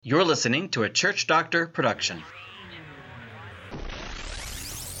You're listening to a Church Doctor production.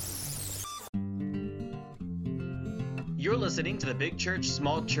 You're listening to the Big Church,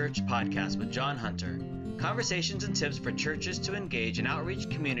 Small Church podcast with John Hunter. Conversations and tips for churches to engage in outreach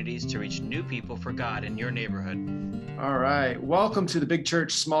communities to reach new people for God in your neighborhood. All right. Welcome to the Big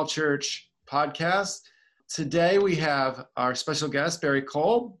Church, Small Church podcast. Today we have our special guest, Barry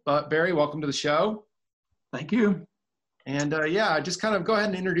Kolb. Barry, welcome to the show. Thank you. And just kind of go ahead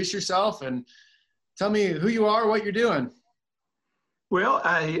and introduce yourself and tell me who you are, what you're doing. Well,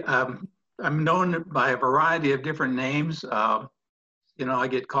 I'm known by a variety of different names. I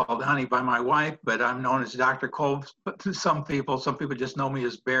get called Honey by my wife, but I'm known as Dr. Kolb to some people. Some people just know me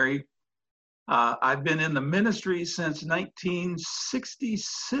as Barry. I've been in the ministry since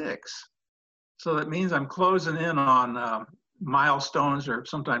 1966. So that means I'm closing in on milestones, or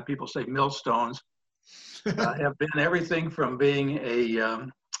sometimes people say millstones. I have been everything from being a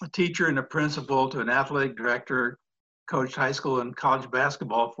teacher and a principal to an athletic director, coached high school and college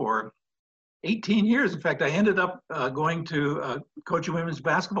basketball for 18 years. In fact, I ended up going to coaching women's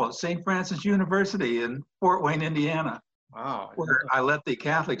basketball at St. Francis University in Fort Wayne, Indiana. Wow. Where I let the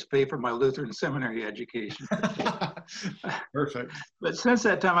Catholics pay for my Lutheran seminary education. Perfect. But since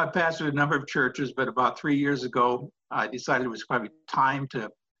that time, I've pastored a number of churches, but about 3 years ago, I decided it was probably time to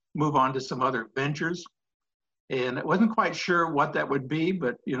move on to some other ventures. And I wasn't quite sure what that would be,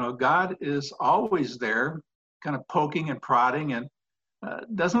 but God is always there, kind of poking and prodding, and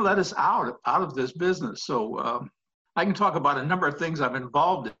doesn't let us out of this business. So I can talk about a number of things I'm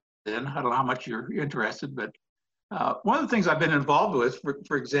involved in. I don't know how much you're interested, but one of the things I've been involved with,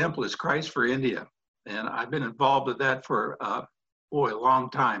 for example, is Christ for India. And I've been involved with that for, a long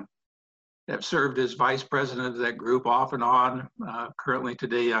time. I've served as vice president of that group off and on. Currently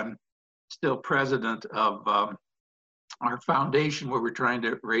today, I'm still president of our foundation, where we're trying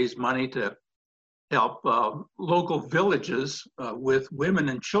to raise money to help local villages with women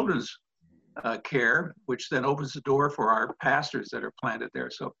and children's care, which then opens the door for our pastors that are planted there.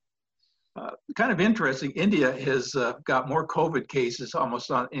 So kind of interesting, India has got more COVID cases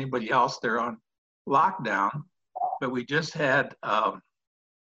almost on anybody else. They're on lockdown, but we just had a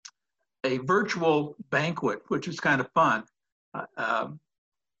virtual banquet, which is kind of fun.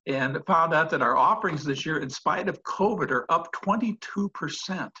 And found out that our offerings this year, in spite of COVID, are up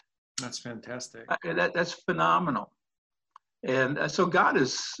 22%. That's fantastic. That's phenomenal. And so God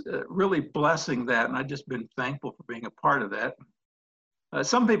is really blessing that, and I've just been thankful for being a part of that.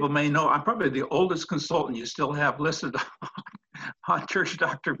 Some people may know I'm probably the oldest consultant you still have listed on Church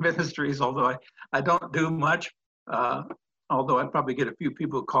Doctor Ministries, although I don't do much, although I probably get a few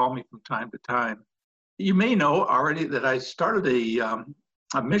people who call me from time to time. You may know already that I started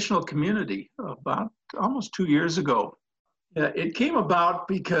a missional community about almost 2 years ago. It came about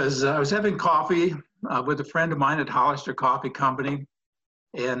because I was having coffee with a friend of mine at Hollister Coffee Company,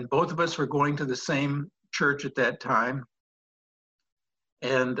 and both of us were going to the same church at that time.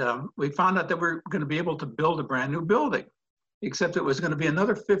 And we found out that we were going to be able to build a brand new building, except it was going to be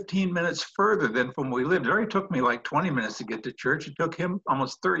another 15 minutes further than from where we lived. It already took me like 20 minutes to get to church. It took him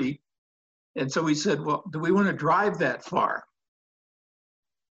almost 30. And so we said, well, do we want to drive that far?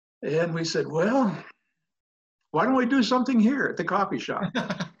 And we said, well, why don't we do something here at the coffee shop?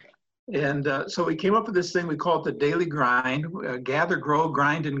 And so we came up with this thing. We call it the daily grind, gather, grow,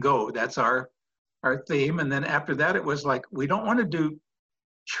 grind, and go. That's our theme. And then after that, it was like, we don't want to do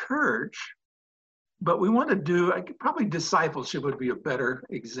church, but we want to do, probably discipleship would be a better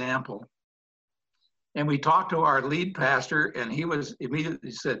example. And we talked to our lead pastor, and he was immediately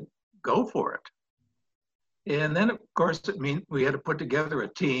said, go for it. And then, of course, it means we had to put together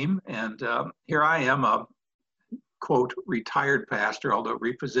a team. And here I am, a, quote, retired pastor, although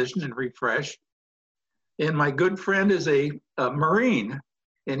repositioned and refreshed. And my good friend is a Marine,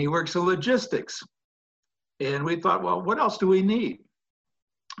 and he works in logistics. And we thought, well, what else do we need?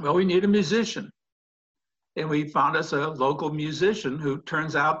 Well, we need a musician. And we found us a local musician who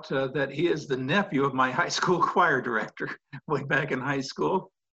turns out that he is the nephew of my high school choir director way back in high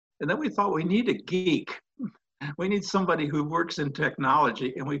school. And then we thought we need a geek. We need somebody who works in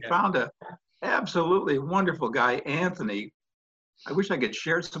technology. And we found a absolutely wonderful guy, Anthony. I wish I could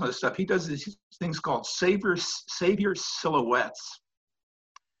share some of the stuff. He does these things called Savior Silhouettes,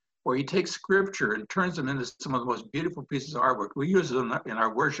 where he takes scripture and turns them into some of the most beautiful pieces of artwork. We use them in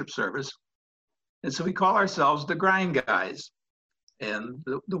our worship service. And so we call ourselves the Grind Guys. And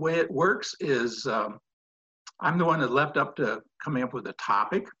the way it works is I'm the one that left up to coming up with a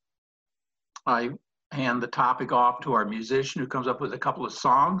topic. I hand the topic off to our musician, who comes up with a couple of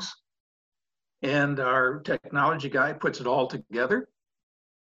songs. And our technology guy puts it all together.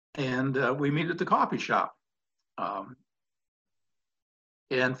 and we meet at the coffee shop.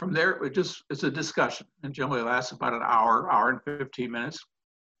 And from there, it's a discussion, and generally lasts about an hour and 15 minutes.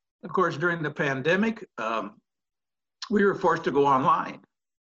 Of course, during the pandemic, we were forced to go online,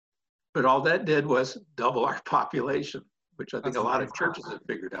 but all that did was double our population, which I think a lot of churches have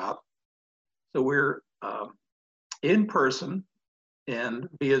figured out. So we're in person and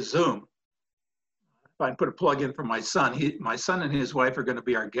via Zoom. If I put a plug in for my son, my son and his wife are going to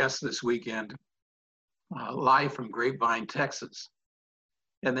be our guests this weekend, live from Grapevine, Texas.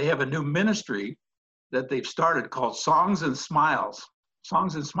 And they have a new ministry that they've started called Songs and Smiles,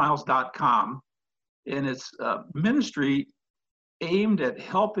 songsandsmiles.com. And it's a ministry aimed at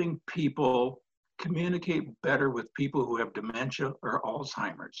helping people communicate better with people who have dementia or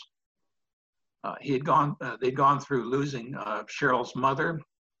Alzheimer's. They'd gone through losing Cheryl's mother,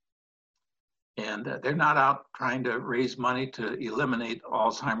 and they're not out trying to raise money to eliminate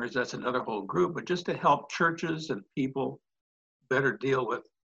Alzheimer's. That's another whole group, but just to help churches and people better deal with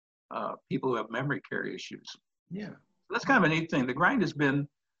people who have memory care issues. Yeah. That's kind of a neat thing. The grind has been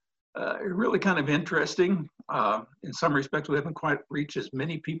really kind of interesting. In some respects, we haven't quite reached as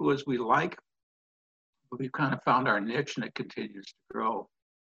many people as we like, but we've kind of found our niche, and it continues to grow.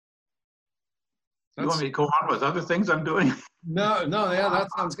 You want me to go on with other things I'm doing? No, yeah, that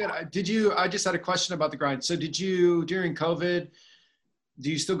sounds good. I just had a question about the grind. So during COVID, do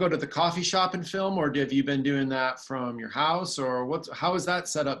you still go to the coffee shop and film, or have you been doing that from your house, or how has that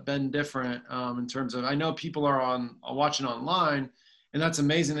setup been different in terms of, I know people are watching online, and that's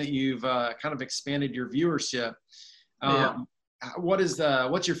amazing that you've kind of expanded your viewership. Yeah.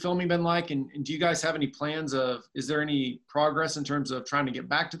 What's your filming been like? And do you guys have any plans is there any progress in terms of trying to get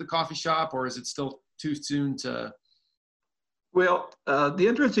back to the coffee shop, or is it still too soon to? Well, the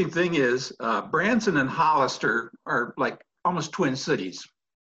interesting thing is Branson and Hollister are like almost twin cities.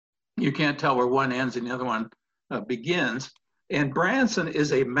 You can't tell where one ends and the other one begins. And Branson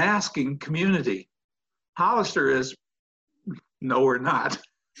is a masking community. Hollister is, no, we're not.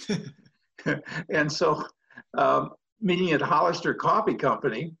 And so meeting at Hollister Coffee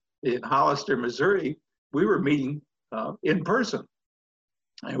Company in Hollister, Missouri, we were meeting in person.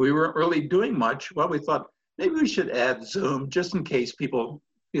 And we weren't really doing much. Well, we thought maybe we should add Zoom just in case people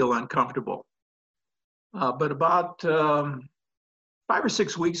feel uncomfortable. But about 5 or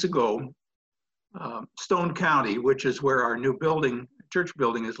 6 weeks ago, Stone County, which is where our new church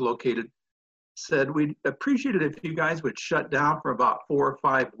building is located, said we'd appreciate it if you guys would shut down for about 4 or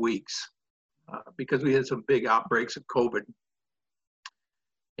 5 weeks because we had some big outbreaks of COVID.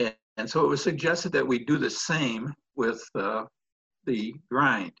 And so it was suggested that we do the same with the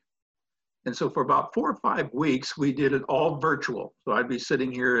grind. And so for about 4 or 5 weeks, we did it all virtual. So I'd be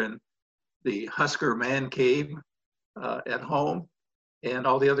sitting here in the Husker man cave at home, and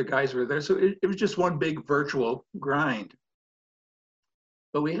all the other guys were there. So it was just one big virtual grind.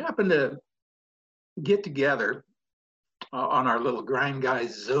 But we happened to get together on our little Grind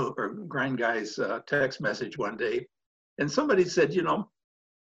Guys Zoom or Grind Guys text message one day, and somebody said,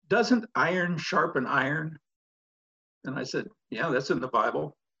 doesn't iron sharpen iron? And I said, yeah, that's in the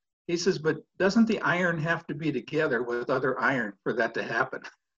Bible. He says, but doesn't the iron have to be together with other iron for that to happen?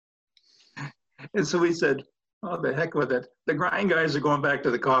 And so we said, oh, the heck with it. The Grind Guys are going back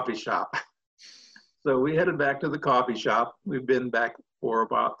to the coffee shop. So we headed back to the coffee shop. We've been back for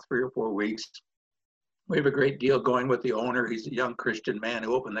about 3 or 4 weeks. We have a great deal going with the owner. He's a young Christian man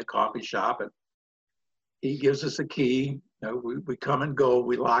who opened the coffee shop, and he gives us a key. We come and go,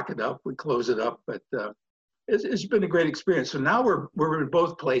 we lock it up, we close it up, but it's been a great experience. So now we're in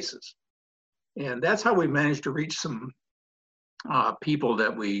both places. And that's how we managed to reach some people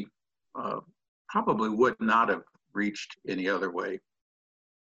that we probably would not have reached any other way.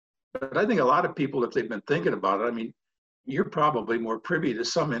 But I think a lot of people, if they've been thinking about it, I mean, you're probably more privy to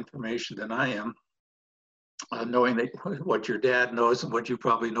some information than I am, knowing that what your dad knows and what you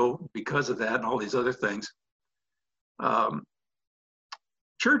probably know because of that and all these other things.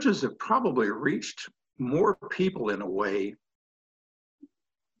 Churches have probably reached more people in a way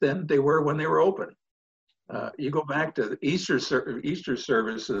than they were when they were open. You go back to the Easter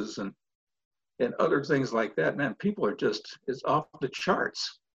services and other things like that, man, people are it's off the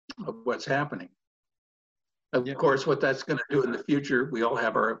charts of what's happening. Of course, what that's going to do in the future, we all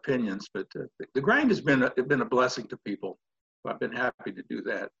have our opinions, but the grind has been a blessing to people. I've been happy to do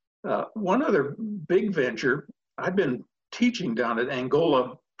that. One other big venture, I've been teaching down at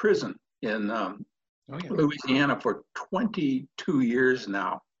Angola Prison in Louisiana for 22 years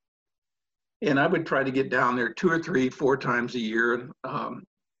now. And I would try to get down there 2 or 3, 4 times a year.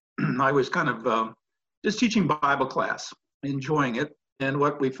 I was kind of just teaching Bible class, enjoying it. And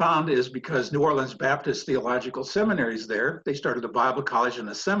what we found is because New Orleans Baptist Theological Seminary is there, they started a Bible college and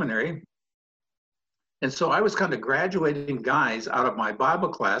a seminary. And so I was kind of graduating guys out of my Bible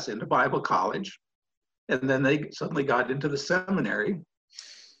class into Bible college. And then they suddenly got into the seminary.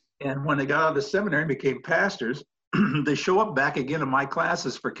 And when they got out of the seminary and became pastors, they show up back again in my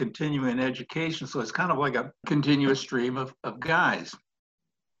classes for continuing education. So it's kind of like a continuous stream of guys.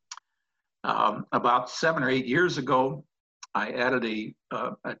 About 7 or 8 years ago, I added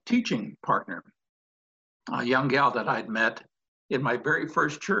a teaching partner, a young gal that I'd met in my very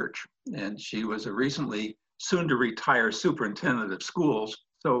first church. And she was a recently soon to retire superintendent of schools.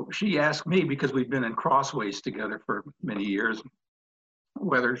 So she asked me, because we'd been in Crossways together for many years,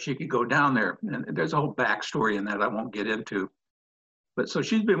 whether she could go down there. And there's a whole backstory in that I won't get into. But so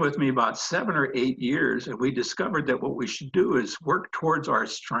she's been with me about 7 or 8 years, and we discovered that what we should do is work towards our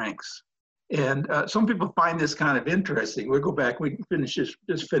strengths. And some people find this kind of interesting. We'll go back, we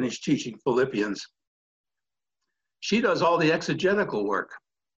just finished teaching Philippians. She does all the exegetical work.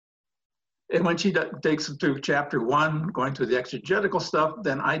 And when she takes them through chapter 1, going through the exegetical stuff,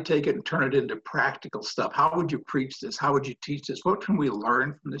 then I take it and turn it into practical stuff. How would you preach this? How would you teach this? What can we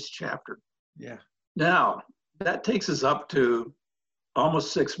learn from this chapter? Yeah. Now, that takes us up to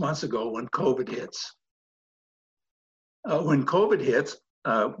almost 6 months ago when COVID hits. When COVID hits,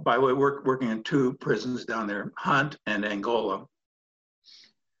 by the way, we're working in 2 prisons down there, Hunt and Angola.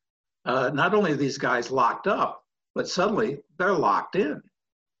 Not only are these guys locked up, but suddenly they're locked in.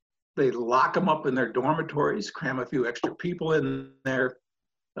 They lock them up in their dormitories, cram a few extra people in there.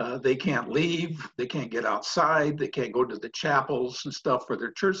 They can't leave. They can't get outside. They can't go to the chapels and stuff for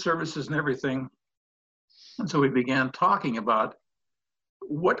their church services and everything. And so we began talking about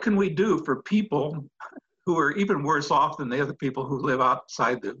what can we do for people who are even worse off than the other people who live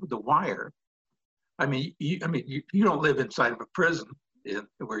outside the wire. I mean, you don't live inside of a prison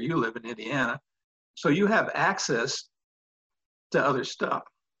where you live in Indiana, so you have access to other stuff.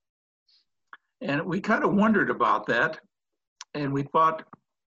 And we kind of wondered about that, and we thought,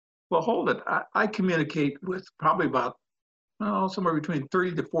 well, hold it. I communicate with probably about somewhere between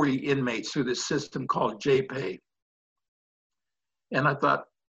 30 to 40 inmates through this system called JPay. And I thought,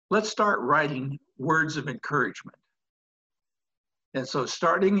 let's start writing words of encouragement. And so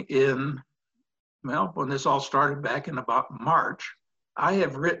starting in, when this all started back in about March, I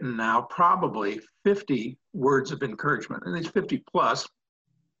have written now probably 50 words of encouragement. And these 50 plus,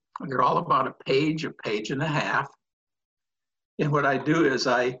 they're all about a page and a half. And what I do is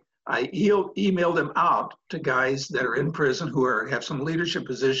I email them out to guys that are in prison who have some leadership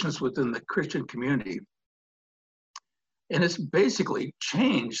positions within the Christian community. And it's basically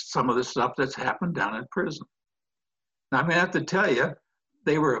changed some of the stuff that's happened down in prison. Now, I'm gonna have to tell you,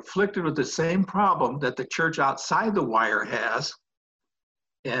 they were afflicted with the same problem that the church outside the wire has.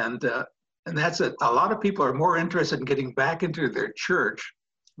 And that's it. A lot of people are more interested in getting back into their church,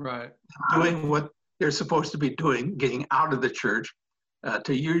 right, doing what they're supposed to be doing, getting out of the church.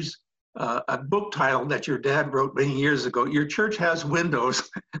 To use a book title that your dad wrote many years ago, your church has windows.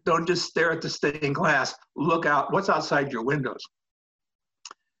 Don't just stare at the stained glass. Look out, what's outside your windows?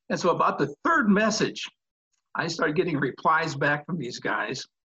 And so about the 3rd message, I started getting replies back from these guys.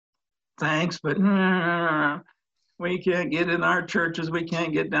 Thanks, but we can't get in our churches. We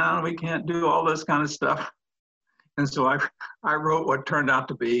can't get down. We can't do all this kind of stuff. And so I wrote what turned out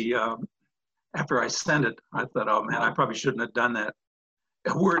to be, after I sent it, I thought, oh man, I probably shouldn't have done that.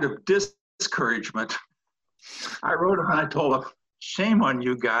 A word of discouragement. I wrote them and I told them, shame on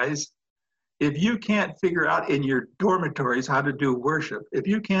you guys. If you can't figure out in your dormitories how to do worship, if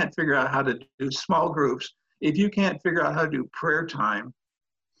you can't figure out how to do small groups, if you can't figure out how to do prayer time,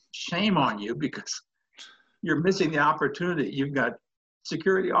 shame on you, because you're missing the opportunity. You've got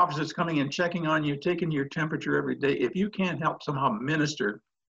security officers coming and checking on you, taking your temperature every day. If you can't help somehow minister,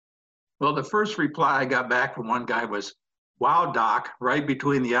 well, the first reply I got back from one guy was, wow, Doc, right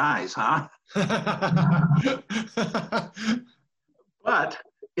between the eyes, huh? But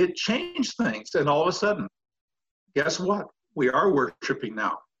it changed things. And all of a sudden, guess what? We are worshiping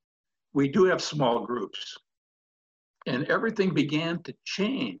now. We do have small groups. And everything began to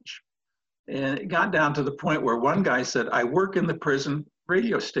change. And it got down to the point where one guy said, I work in the prison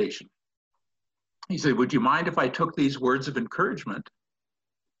radio station. He said, would you mind if I took these words of encouragement,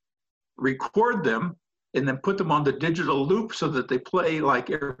 record them, and then put them on the digital loop so that they play like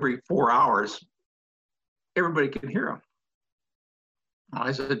every 4 hours? Everybody can hear them.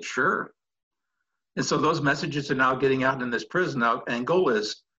 I said, sure. And so those messages are now getting out in this prison. Now, Angola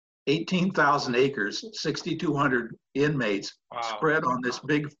is 18,000 acres, 6,200 inmates, wow, spread on this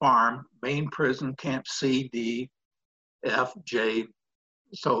big farm, main prison, camp C, D, F, J.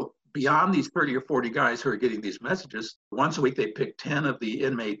 So beyond these 30 or 40 guys who are getting these messages, once a week they pick 10 of the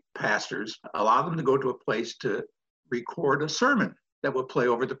inmate pastors, allow them to go to a place to record a sermon that will play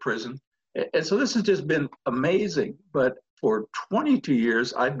over the prison. And so this has just been amazing. But for 22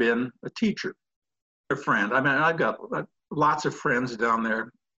 years, I've been a teacher, a friend. I mean, I've got lots of friends down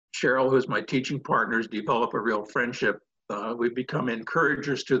there. Cheryl, who's my teaching partner, has developed a real friendship. We've become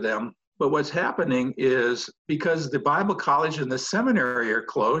encouragers to them. But what's happening is because the Bible college and the seminary are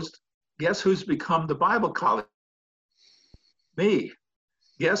closed, guess who's become the Bible college? Me.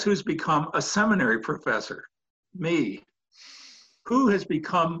 Guess who's become a seminary professor? Me. Who has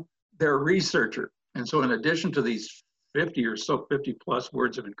become their researcher? And so in addition to these 50 or so, 50 plus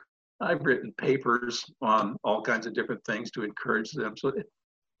words of encouragement, I've written papers on all kinds of different things to encourage them. So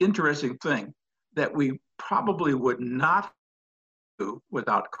interesting thing that we probably would not do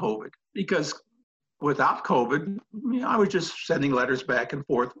without COVID, because without COVID, I was just sending letters back and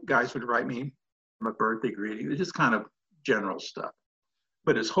forth. Guys would write me a birthday greeting. It's just kind of general stuff.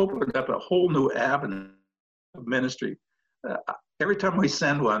 But it's opened up a whole new avenue of ministry. Every time we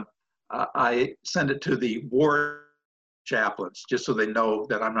send one, I send it to the ward chaplains, just so they know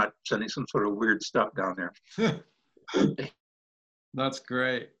that I'm not sending some sort of weird stuff down there. That's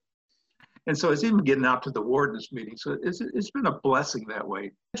great. And so it's even getting out to the wardens meeting. So it's been a blessing that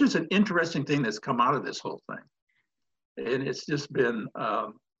way. It's just an interesting thing that's come out of this whole thing. And it's just been,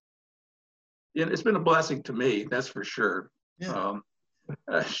 it's been a blessing to me, that's for sure. Yeah.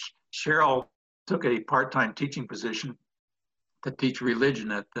 Cheryl took a part-time teaching position to teach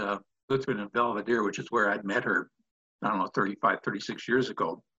religion at Lutheran in Belvedere, which is where I'd met her, I don't know, 35, 36 years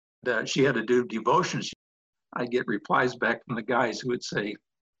ago. She had to do devotions. I'd get replies back from the guys who would say,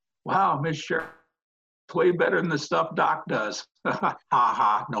 "Wow, Miss Cheryl, it's way better than the stuff Doc does." Ha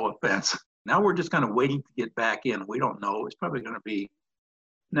ha, no offense. Now we're just kind of waiting to get back in. We don't know. It's probably going to be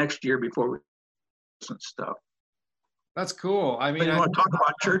next year before we do some stuff. That's cool. I mean, you want to talk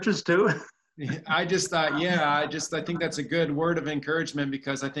about churches too? I just thought, I think that's a good word of encouragement,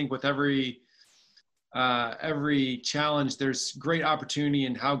 because I think with every challenge, there's great opportunity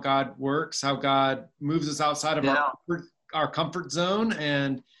in how God works, how God moves us outside of our comfort zone,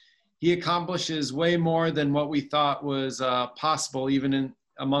 and he accomplishes way more than what we thought was possible, even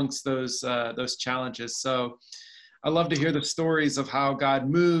amongst those challenges. So I love to hear the stories of how God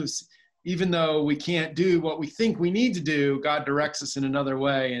moves. Even though we can't do what we think we need to do, God directs us in another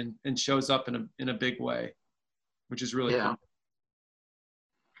way and shows up in a big way, which is really cool.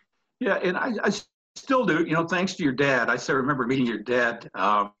 Yeah, and I still do, thanks to your dad. I still remember meeting your dad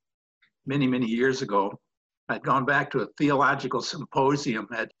many, many years ago. I'd gone back to a theological symposium.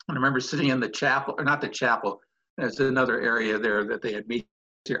 I remember sitting in the chapel, or not the chapel, there's another area there that they had meetings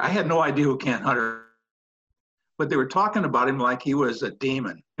here. I had no idea who Kent Hunter, but they were talking about him like he was a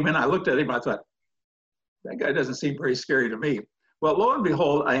demon. I mean, I looked at him, I thought, that guy doesn't seem very scary to me. Well, lo and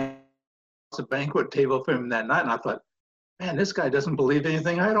behold, I had a banquet table for him that night, and I thought, man, this guy doesn't believe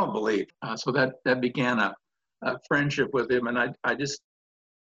anything I don't believe. So that began a friendship with him, and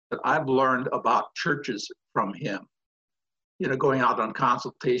I've learned about churches from him, going out on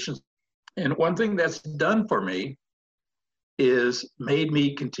consultations. And one thing that's done for me is made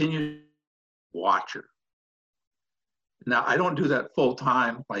me continue watcher. Now, I don't do that full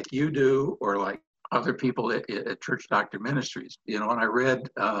time like you do, or like other people at Church Doctor Ministries. When I read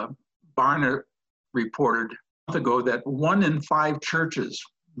Barna reported a month ago that 1 in 5 churches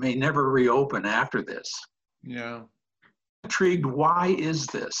may never reopen after this. Yeah. Intrigued, why is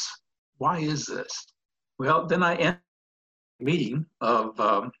this? Why is this? Well, then I ended a meeting of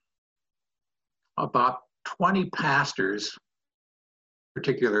about 20 pastors,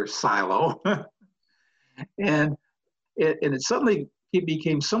 particular silo, and it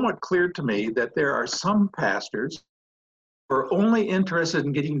became somewhat clear to me that there are some pastors who are only interested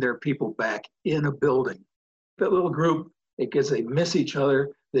in getting their people back in a building. That little group, because they miss each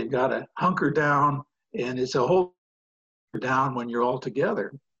other, they've got to hunker down, and it's a whole down when you're all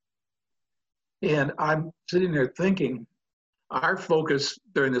together. And I'm sitting there thinking, our focus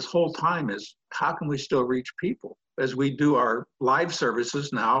during this whole time is how can we still reach people? As we do our live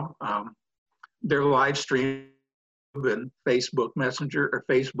services now, they're live streamed and Facebook Messenger or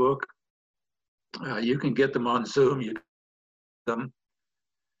Facebook. You can get them on Zoom.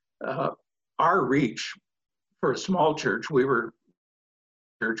 Our reach for a small church, we were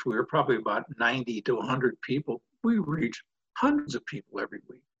probably about 90 to 100 people. We reach hundreds of people every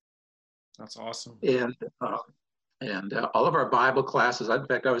week. That's awesome. And all of our Bible classes, in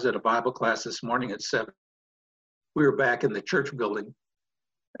fact, I was at a Bible class this morning at 7. We were back in the church building.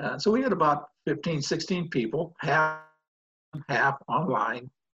 So we had about 15, 16 people. Half half online.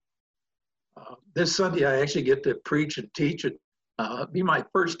 This Sunday, I actually get to preach and teach it. Be my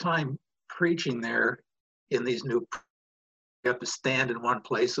first time preaching there in these new. You have to stand in one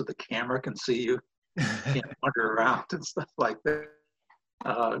place so the camera can see you. You can't wander around and stuff like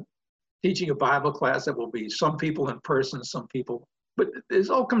that. Teaching a Bible class that will be some people in person, some people. But this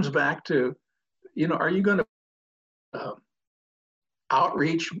all comes back to, are you going to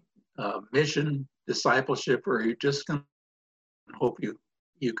outreach, mission, discipleship, or are you just going to hope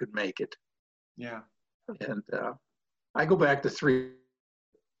you could make it? Yeah. And I go back to 3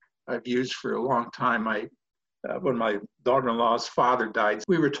 I've used for a long time. When my daughter-in-law's father died,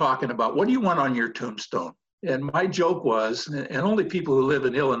 we were talking about, what do you want on your tombstone? And my joke was, and only people who live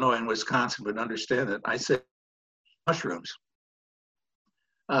in Illinois and Wisconsin would understand it, I said mushrooms.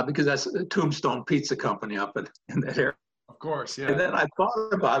 Because that's a Tombstone Pizza Company up in that area. Of course, yeah. And then I thought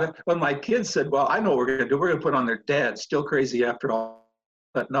about it when my kids said, well, I know what we're going to do. We're going to put on their dad, Still Crazy After All.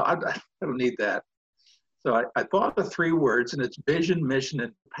 But no, I don't need that. So I thought of 3 words, and it's vision, mission,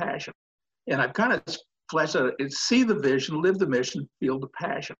 and passion. And I've kind of fleshed out, it's see the vision, live the mission, feel the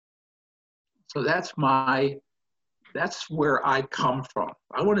passion. So that's where I come from.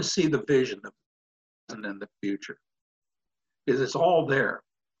 I want to see the vision and then the future, because it's all there.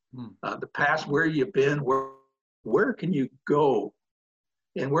 The past, where you've been, where can you go,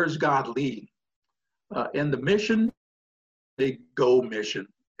 and where's God lead? And the mission, big go mission.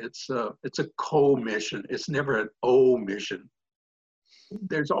 It's a co-mission. It's never an O mission.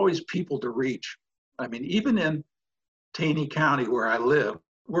 There's always people to reach. I mean, even in Taney County where I live,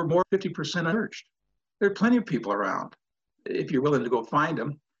 we're more 50% unchurched. There are plenty of people around if you're willing to go find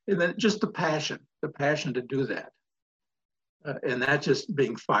them. And then just the passion to do that. And that's just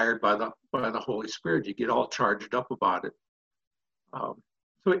being fired by the Holy Spirit. You get all charged up about it.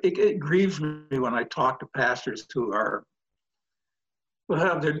 So it grieves me when I talk to pastors who are,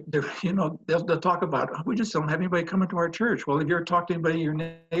 well, they'll talk about, we just don't have anybody coming to our church. Well, have you ever talked to anybody in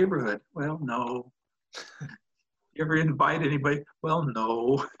your neighborhood? Well, no. You ever invite anybody? Well,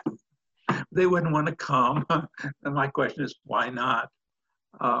 no. They wouldn't want to come. And my question is, why not?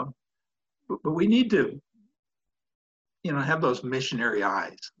 But we need to, have those missionary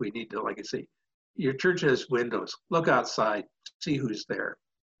eyes. We need to, like I say, your church has windows. Look outside, see who's there.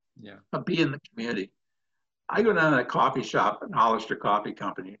 Yeah. Be in the community. I go down to a coffee shop, an Hollister Coffee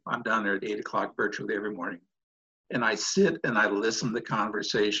Company. I'm down there at 8 o'clock virtually every morning. And I sit and I listen to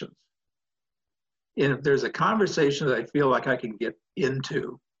conversations. And if there's a conversation that I feel like I can get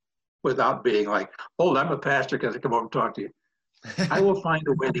into without being like, hold, I'm a pastor, can I come over and talk to you? I will find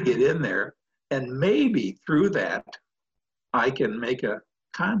a way to get in there. And maybe through that, I can make a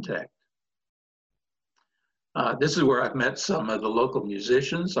contact. This is where I've met some of the local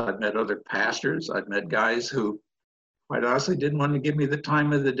musicians. I've met other pastors. I've met guys who, quite honestly, didn't want to give me the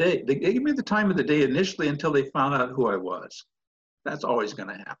time of the day. They gave me the time of the day initially until they found out who I was. That's always going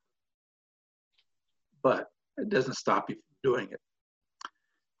to happen. But it doesn't stop you from doing it.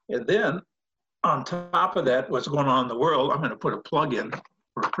 And then, on top of that, what's going on in the world, I'm going to put a plug in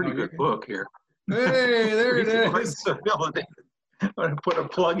for a pretty good book here. Hey, there it is. I'm going to put a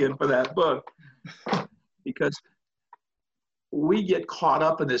plug in for that book. Because we get caught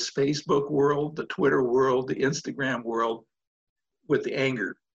up in this Facebook world, the Twitter world, the Instagram world with the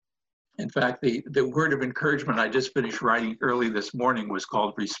anger. In fact, the word of encouragement I just finished writing early this morning was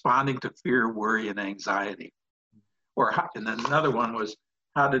called Responding to Fear, Worry, and Anxiety. And then another one was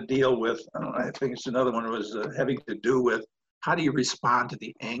how to deal with, I think it's another one was having to do with how do you respond to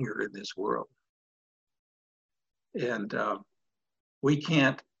the anger in this world? And we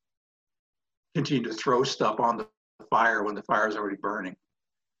can't continue to throw stuff on the fire when the fire is already burning.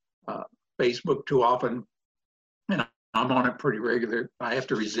 Facebook too often, and I'm on it pretty regular. I have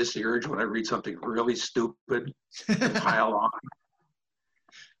to resist the urge when I read something really stupid to pile on.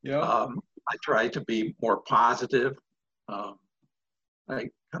 Yeah. I try to be more positive. I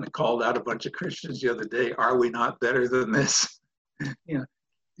kind of called out a bunch of Christians the other day. Are we not better than this? Yeah,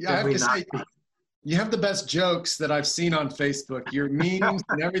 I have to say, you have the best jokes that I've seen on Facebook. Your memes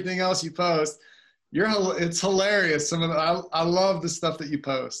and everything else you post, it's hilarious. Some of I love the stuff that you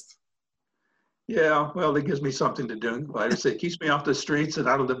post. Yeah, well, it gives me something to do. Like I say, it keeps me off the streets and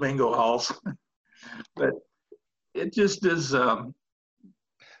out of the bingo halls. But it just is,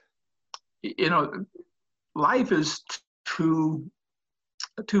 life is too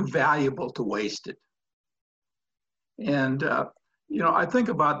valuable to waste it. And, I think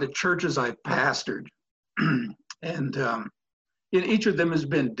about the churches I've pastored, and each of them has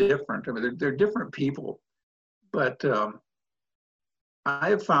been different. I mean, they're different people, but I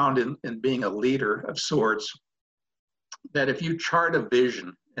have found in being a leader of sorts, that if you chart a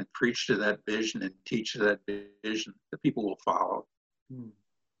vision and preach to that vision and teach to that vision, the people will follow.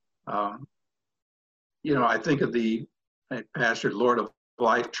 Um, you know, I think of I pastored Lord of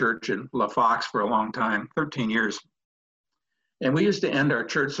Life Church in La Fox for a long time, 13 years. And we used to end our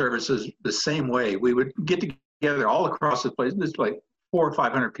church services the same way. We would get together all across the place. There's like 400 or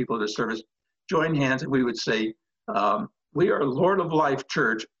 500 people at the service, join hands, and we would say, we are Lord of Life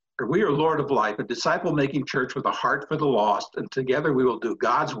Church, or we are Lord of Life, a disciple-making church with a heart for the lost. And together we will do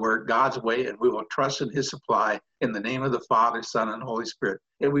God's work, God's way, and we will trust in his supply in the name of the Father, Son, and Holy Spirit.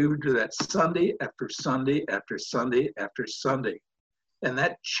 And we would do that Sunday after Sunday after Sunday after Sunday. And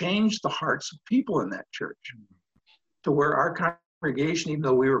that changed the hearts of people in that church to where our congregation, even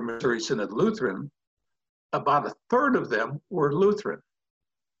though we were Missouri Synod Lutheran, about a third of them were Lutheran.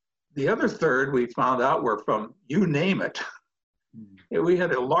 The other third we found out were from you name it. And we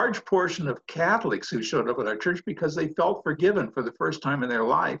had a large portion of Catholics who showed up at our church because they felt forgiven for the first time in their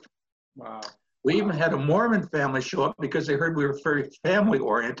life. Wow. We even had a Mormon family show up because they heard we were very family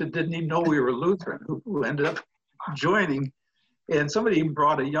oriented, didn't even know we were Lutheran, who ended up joining. And somebody even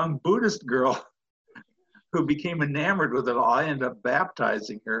brought a young Buddhist girl who became enamored with it all. I ended up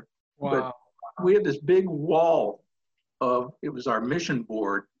baptizing her. Wow. But we had this big wall it was our mission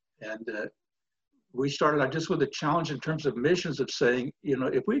board. And we started out just with a challenge in terms of missions of saying, you know,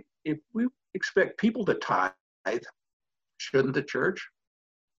 if we expect people to tithe, shouldn't the church?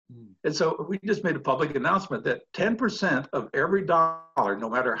 And so we just made a public announcement that 10% of every dollar, no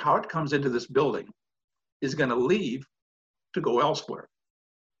matter how it comes into this building, is going to leave to go elsewhere.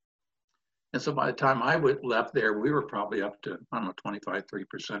 And so by the time I left there, we were probably up to, I don't know, 25,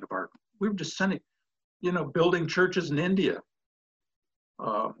 30% of we were just sending, you know, building churches in India,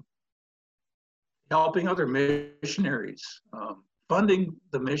 helping other missionaries, funding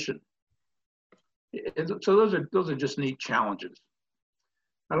the mission. And so those are just neat challenges.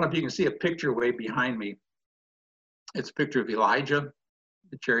 I don't know if you can see a picture way behind me. It's a picture of Elijah,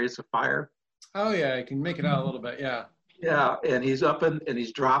 the chariots of fire. Oh yeah, you can make it out a little bit, yeah. Yeah, and he's up and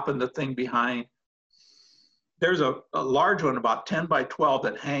he's dropping the thing behind. There's a large one about 10 by 12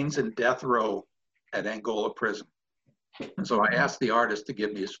 that hangs in death row at Angola prison. And so I asked the artist to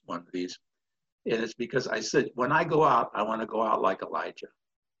give me one of these. And it's because I said, when I go out, I want to go out like Elijah.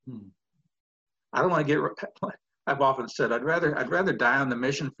 I don't want to I've often said, I'd rather die on the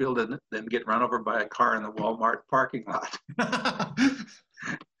mission field than get run over by a car in the Walmart parking lot.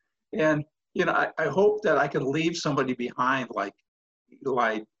 And, you know, I hope that I can leave somebody behind like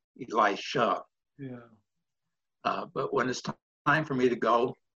Elisha. Yeah. But when it's time for me to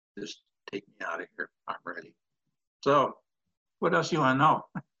go, just take me out of here. I'm ready. So what else do you want to know?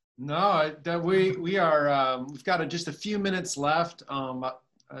 No, we are, we've got just a few minutes left,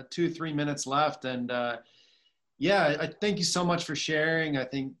 2-3 minutes left. And yeah, I thank you so much for sharing. I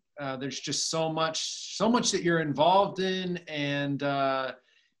think there's just so much that you're involved in. And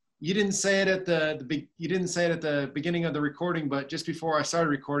you didn't say it at the beginning of the recording, but just before I started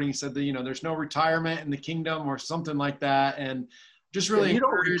recording, you said that, you know, there's no retirement in the kingdom or something like that. And just really, you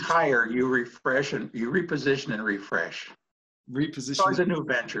don't retire, you refresh and you reposition and refresh. Reposition. It's always a new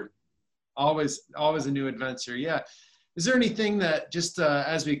venture. Always a new adventure. Yeah. Is there anything that just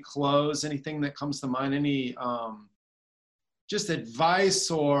as we close, anything that comes to mind, any just advice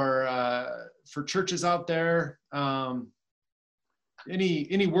or for churches out there,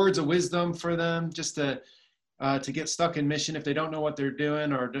 any words of wisdom for them just to get stuck in mission if they don't know what they're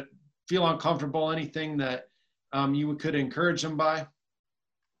doing or feel uncomfortable, anything that you could encourage them by?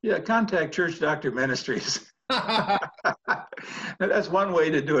 Yeah, contact Church Doctor Ministries. That's one way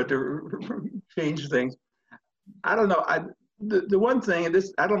to do it, to change things. I don't know. The one thing, and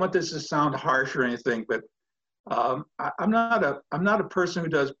this, I don't want this to sound harsh or anything, but I'm not a person who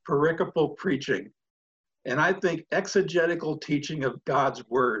does pericopal preaching, and I think exegetical teaching of God's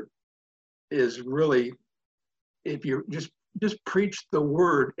word is really, if you just preach the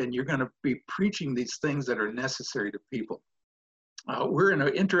word, and you're going to be preaching these things that are necessary to people. We're in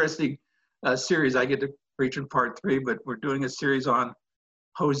an interesting series. I get to preach in part 3, but we're doing a series on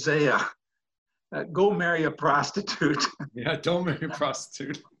Hosea. Go marry a prostitute. Yeah, don't marry a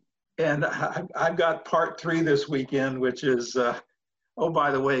prostitute. And I've got part 3 this weekend, which is, oh,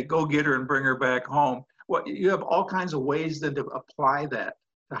 by the way, go get her and bring her back home. Well, you have all kinds of ways then to apply that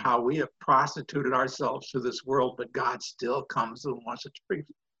to how we have prostituted ourselves to this world, but God still comes and wants to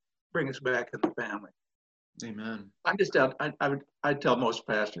bring us back in the family. Amen. I'd tell most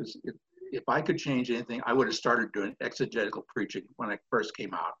pastors, if I could change anything, I would have started doing exegetical preaching when I first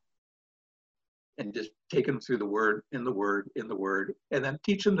came out. And just take them through the word, in the word, in the word, and then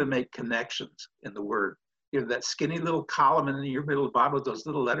teach them to make connections in the word. that skinny little column in your middle of the Bible with those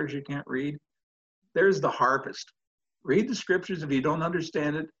little letters you can't read. There's the harvest. Read the scriptures. If you don't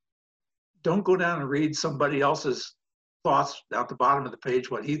understand it, don't go down and read somebody else's thoughts at the bottom of the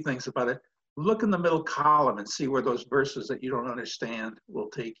page, what he thinks about it. Look in the middle column and see where those verses that you don't understand will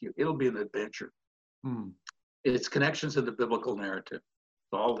take you. It'll be an adventure. It's connections in the biblical narrative.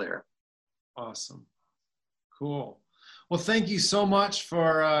 It's all there. Awesome. Cool. Well, thank you so much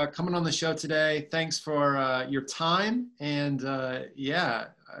for coming on the show today. Thanks for your time. And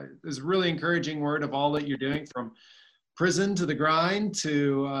it was a really encouraging word of all that you're doing, from prison to the grind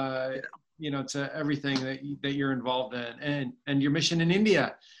to, to everything that you're involved in, and your mission in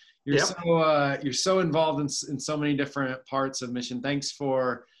India. You're so involved in so many different parts of mission. Thanks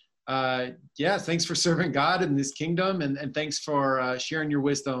for serving God in this kingdom, and thanks for sharing your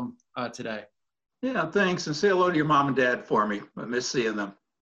wisdom today. Yeah, thanks. And say hello to your mom and dad for me. I miss seeing them.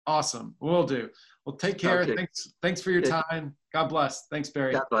 Awesome. Will do. Well, take care. Okay. Thanks for your time. God bless. Thanks,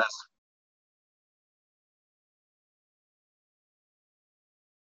 Barry. God bless.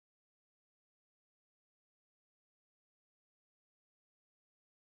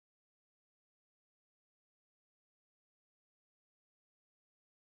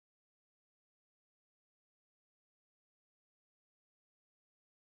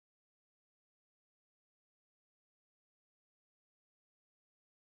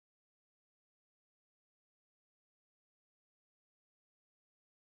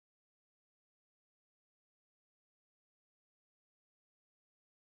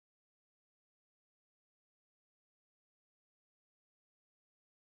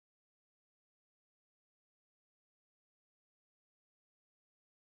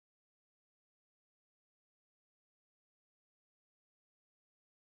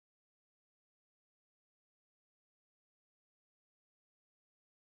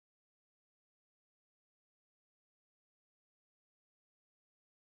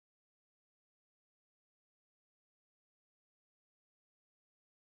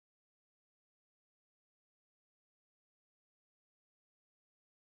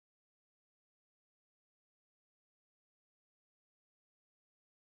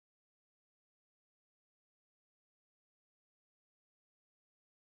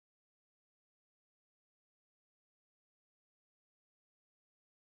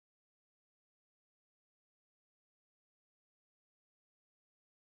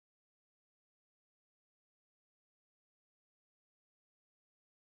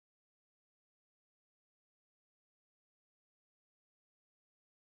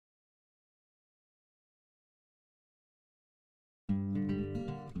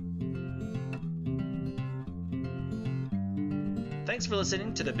 Thanks for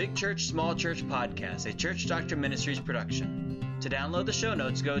listening to the Big Church, Small Church podcast, a Church Doctor Ministries production. To download the show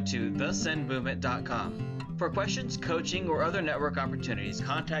notes, go to thesendmovement.com. For questions, coaching, or other network opportunities,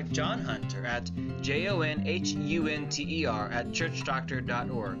 contact John Hunter at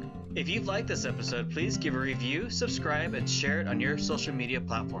jonhunter@churchdoctor.org. If you've liked this episode, please give a review, subscribe, and share it on your social media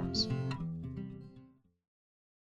platforms.